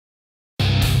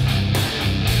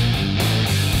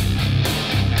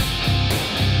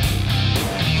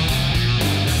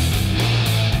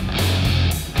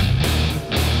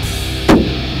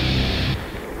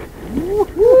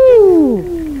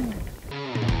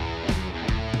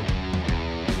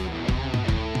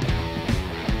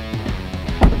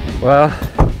Well,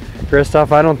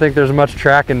 Christophe, I don't think there's much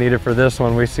tracking needed for this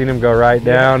one. We've seen him go right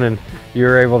down, and you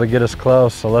were able to get us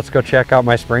close. So let's go check out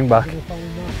my springbuck.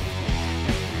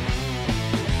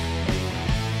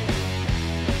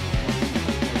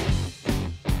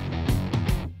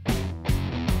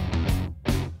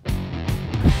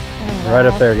 Right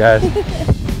up there, guys.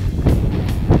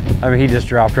 I mean, he just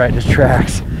dropped right in his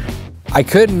tracks. I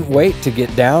couldn't wait to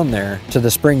get down there to the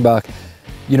springbuck.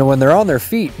 You know, when they're on their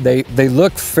feet, they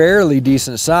look fairly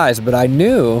decent size, but I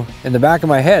knew in the back of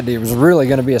my head it was really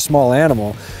going to be a small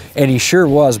animal, and he sure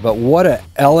was. But what an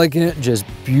elegant, just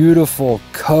beautiful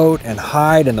coat and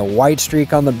hide and the white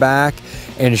streak on the back.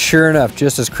 And sure enough,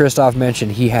 just as Christophe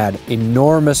mentioned, he had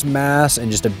enormous mass and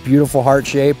just a beautiful heart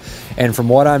shape. And from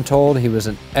what I'm told, he was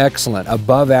an excellent,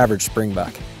 above average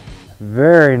springbuck.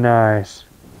 Very nice.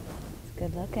 It's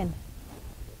good looking.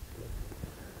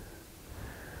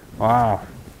 Wow.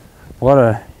 What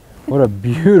a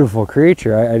beautiful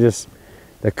creature. I just,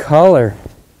 the color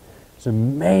is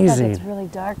amazing. It's really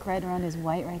dark right around his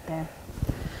white right there.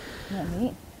 Isn't that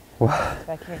neat? Well, it's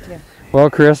back here too. Well,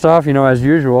 Christophe, you know, as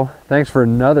usual, thanks for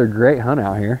another great hunt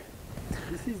out here.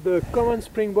 This is the common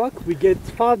springbok. We get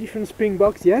 5 different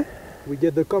springboks here. We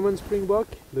get the common springbok,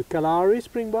 the Kalahari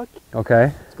springbok.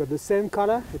 Okay. It's got the same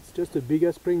color, it's just a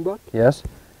bigger springbok. Yes.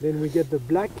 Then we get the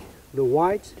black, the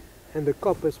white, and the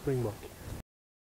copper springbok.